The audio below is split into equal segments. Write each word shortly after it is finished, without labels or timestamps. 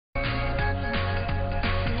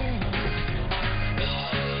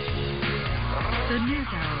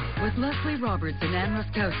Leslie Roberts and Ann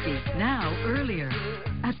Ruskowski, now earlier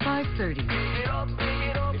at 5:30.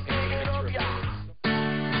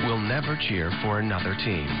 Will never cheer for another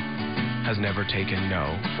team. Has never taken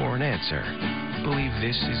no for an answer. Believe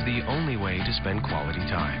this is the only way to spend quality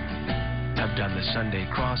time. Have done the Sunday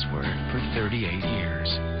crossword for 38 years.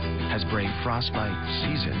 Has braved frostbite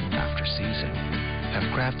season after season. Have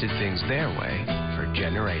crafted things their way for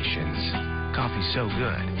generations. Coffee's so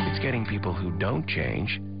good, it's getting people who don't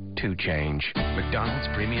change to change. McDonald's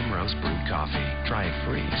Premium Roast Brewed Coffee. Try it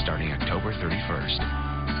free starting October 31st.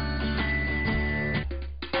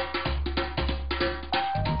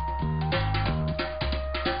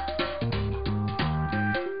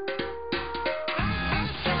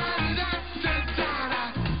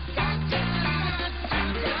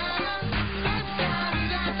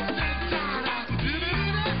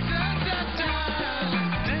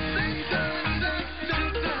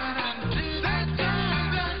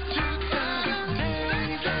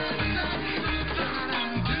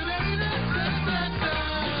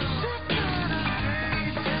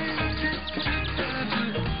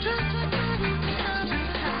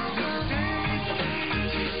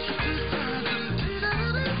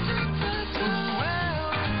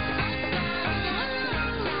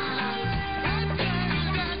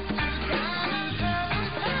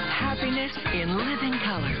 In living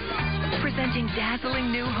color, presenting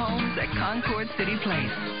dazzling new homes at Concord City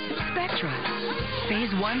Place. Spectra.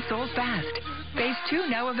 Phase 1 sold fast. Phase 2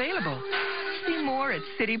 now available. See more at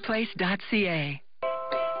cityplace.ca.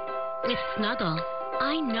 With Snuggle,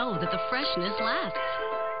 I know that the freshness lasts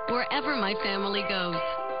wherever my family goes.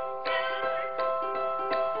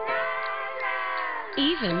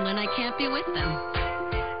 Even when I can't be with them.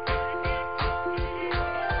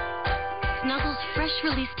 Snuggle's fresh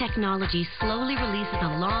release technology slowly releases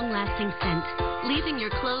a long-lasting scent, leaving your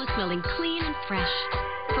clothes smelling clean and fresh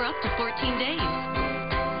for up to 14 days.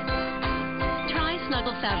 Try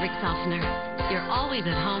Snuggle Fabric Softener. You're always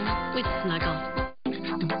at home with Snuggle.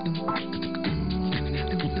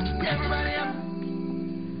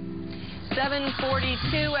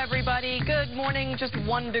 7:42, everybody. Good morning. Just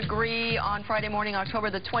 1 degree on Friday morning, October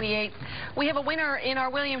the 28th. We have a winner in our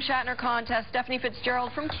William Shatner contest, Stephanie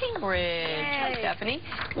Fitzgerald from Cambridge. Hi, Stephanie.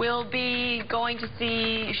 We'll be going to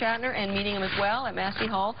see Shatner and meeting him as well at Massey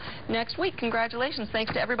Hall next week. Congratulations.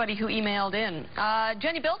 Thanks to everybody who emailed in.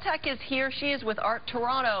 Jennie Biltek is here. She is with Art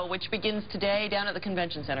Toronto, which begins today down at the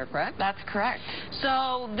Convention Center, correct? That's correct.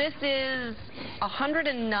 So this is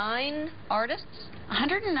 109 artists?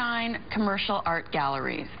 109 commercial art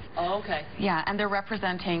galleries. Oh, okay. Yeah, and they're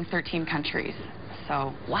representing 13 countries.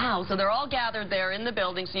 So wow, so they're all gathered there in the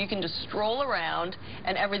building, so you can just stroll around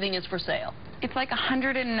and everything is for sale. It's like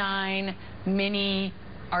 109 mini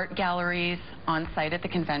art galleries on site at the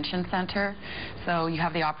Convention Center. So you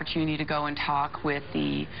have the opportunity to go and talk with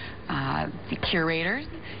the curators,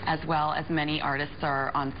 as well as many artists are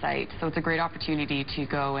on site. So it's a great opportunity to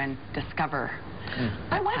go and discover.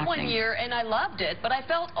 I went one year and I loved it, but I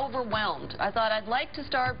felt overwhelmed. I thought I'd like to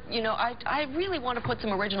start, you know, I really want to put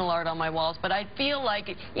some original art on my walls, but I feel like,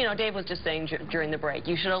 you know, Dave was just saying during the break,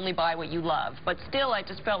 you should only buy what you love. But still, I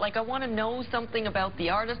just felt like I want to know something about the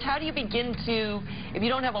artist. How do you begin to, if you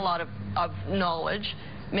don't have a lot of knowledge,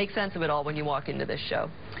 make sense of it all when you walk into this show?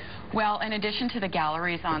 Well, in addition to the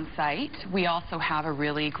galleries on site, we also have a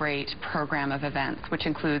really great program of events, which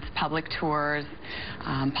includes public tours,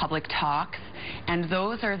 public talks, and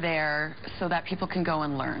those are there so that people can go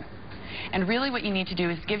and learn. And really what you need to do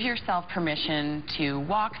is give yourself permission to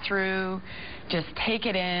walk through, just take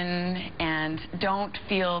it in, and don't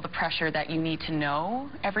feel the pressure that you need to know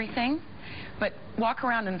everything, but walk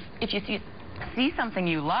around, and if you see something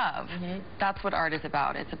you love, that's what art is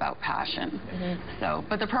about. It's about passion. So,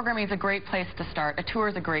 but the programming is a great place to start. A tour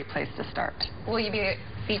is a great place to start. Will you be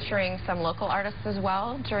featuring some local artists as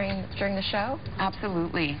well during the show?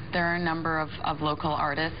 Absolutely. There are a number of local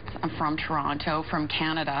artists from Toronto, from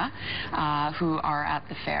Canada, who are at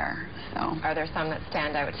the fair. So, are there some that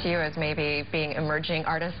stand out to you as maybe being emerging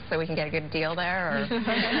artists, so we can get a good deal there? Or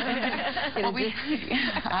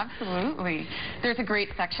absolutely. There's a great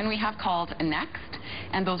section we have called Next,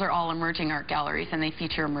 and those are all emerging art galleries, and they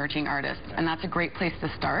feature emerging artists, and that's a great place to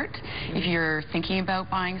start if you're thinking about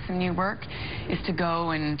buying some new work, is to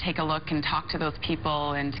go and take a look and talk to those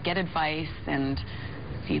people and get advice and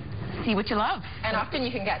see what you love. And often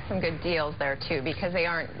you can get some good deals there too, because they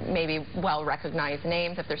aren't maybe well recognized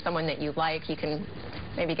names. If there's someone that you like, you can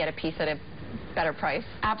maybe get a piece at a better price.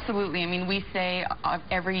 Absolutely. I mean, we say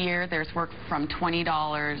every year there's work from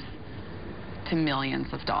 $20 to millions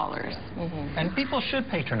of dollars. And people should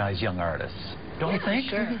patronize young artists. don't you think?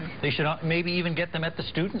 Sure. They should maybe even get them at the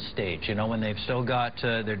student stage, you know, when they've still got,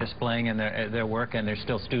 they're displaying in their work and they're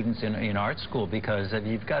still students in art school, because if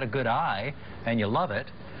you've got a good eye and you love it,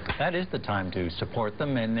 that is the time to support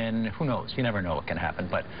them, and then who knows, you never know what can happen.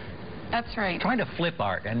 But that's right. Trying to flip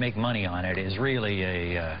art and make money on it is really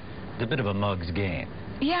a bit of a mug's game.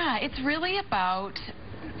 Yeah, it's really about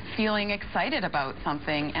feeling excited about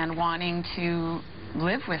something and wanting to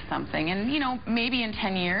live with something. And, you know, maybe in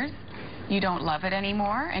 10 years you don't love it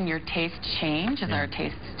anymore and your tastes change, as our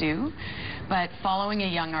tastes do. But following a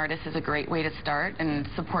young artist is a great way to start and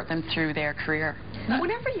support them through their career.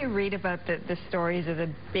 Whenever you read about the stories of the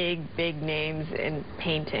big names in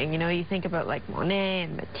painting, you know, you think about like Monet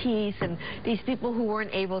and Matisse and these people who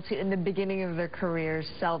weren't able to, in the beginning of their careers,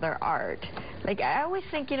 sell their art. Like, I always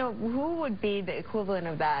think, you know, who would be the equivalent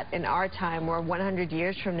of that in our time, where 100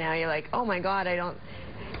 years from now you're like, oh my God,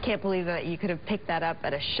 can't believe that you could have picked that up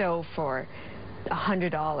at a show for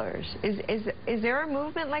 $100. Is there a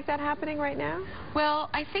movement like that happening right now? Well,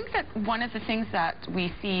 I think that one of the things that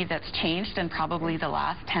we see that's changed in probably the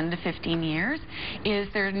last 10 to 15 years is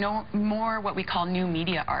there's no more what we call new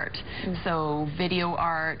media art. So video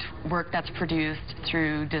art, work that's produced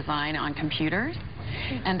through design on computers.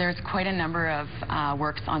 And there's quite a number of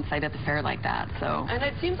works on site at the fair like that. So. And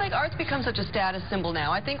it seems like art's become such a status symbol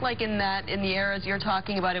now. I think like in the eras you're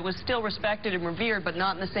talking about, it was still respected and revered, but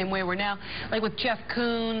not in the same way we're now. Like with Jeff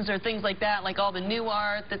Koons or things like that, like all the new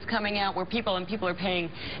art that's coming out, where people are paying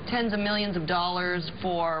tens of millions of dollars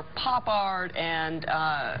for pop art and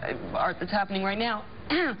art that's happening right now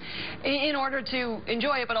in order to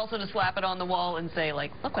enjoy it, but also to slap it on the wall and say,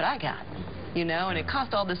 like, look what I got. You know, and it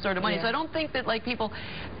cost all this sort of money. So I don't think that, like, people,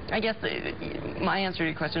 I guess my answer to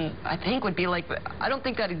your question, I think, would be like, I don't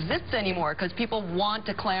think that exists anymore, because people want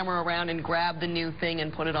to clamor around and grab the new thing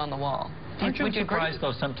and put it on the wall. Aren't you surprised,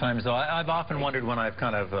 though, sometimes, though? I've often wondered when I've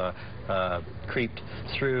kind of creeped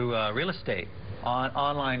through real estate,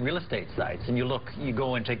 online real estate sites, and you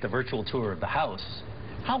go and take the virtual tour of the house,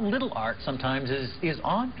 how little art sometimes is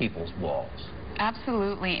on people's walls.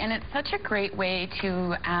 Absolutely, and it's such a great way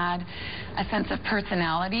to add a sense of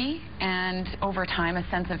personality and, over time, a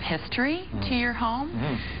sense of history to your home.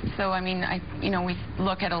 So, I mean, we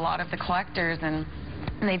look at a lot of the collectors, and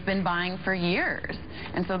they've been buying for years,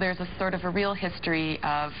 and so there's a sort of a real history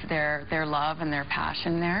of their love and their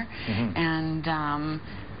passion there, and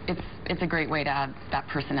it's a great way to add that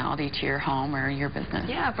personality to your home or your business.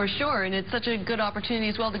 Yeah, for sure. And it's such a good opportunity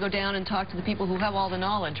as well to go down and talk to the people who have all the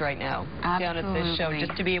knowledge right now down at this show,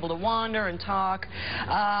 just to be able to wander and talk.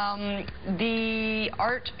 The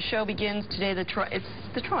art show begins today. It's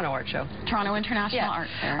the Toronto Art Show. Toronto International Art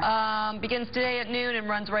Fair. Begins today at noon and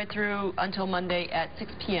runs right through until Monday at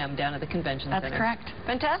 6 p.m. down at the Convention Center. That's correct.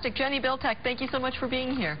 Fantastic. Jennie Biltek, thank you so much for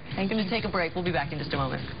being here. I'm going to take a break. We'll be back in just a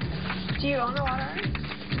moment. Do you own a lot of art?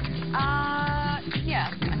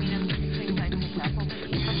 Yes. I mean, it's things I picked up over the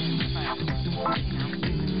years, but,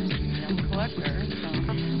 you know, collector,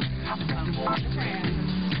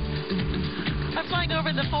 I'm flying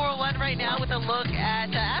over the 401 right now with a look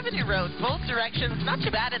at Avenue Road, both directions. Not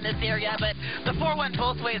too bad in this area, but the 401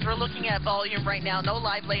 both ways, we're looking at volume right now. No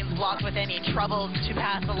live lanes blocked with any trouble to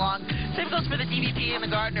pass along. Same goes for the DVP and the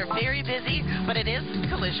Gardner. Very busy, but it is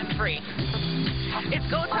collision-free. It's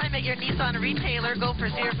go time at your Nissan retailer. Go for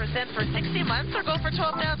 0% for 60 months or go for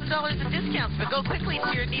 $12,000 in discounts. But go quickly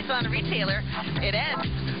to your Nissan retailer. It ends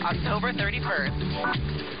October 31st.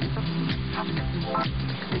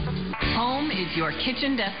 Home is your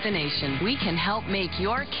kitchen destination. We can help make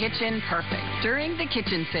your kitchen perfect during the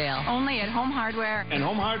kitchen sale. Only at Home Hardware and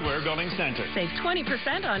Home Hardware Building Center. Save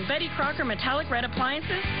 20% on Betty Crocker metallic red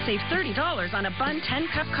appliances. Save $30 on a Bunn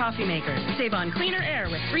 10-cup coffee maker. Save on cleaner air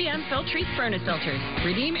with 3M Filtrete furnace filters.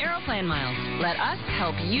 Redeem Aeroplan miles. Let us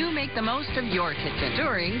help you make the most of your kitchen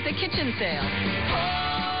during the kitchen sale.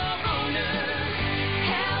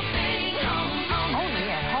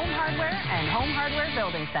 Home Hardware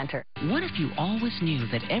Building Center. What if you always knew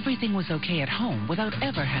that everything was okay at home without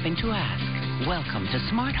ever having to ask? Welcome to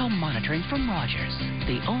Smart Home Monitoring from Rogers,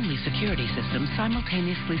 the only security system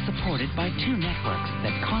simultaneously supported by 2 networks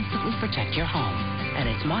that constantly protect your home. And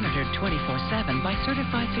it's monitored 24/7 by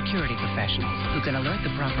certified security professionals who can alert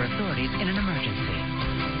the proper authorities in an emergency.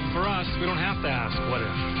 For us, we don't have to ask what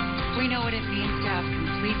if. We know what it means to have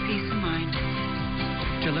complete peace of mind.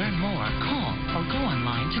 To learn more, call or go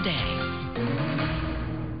online today.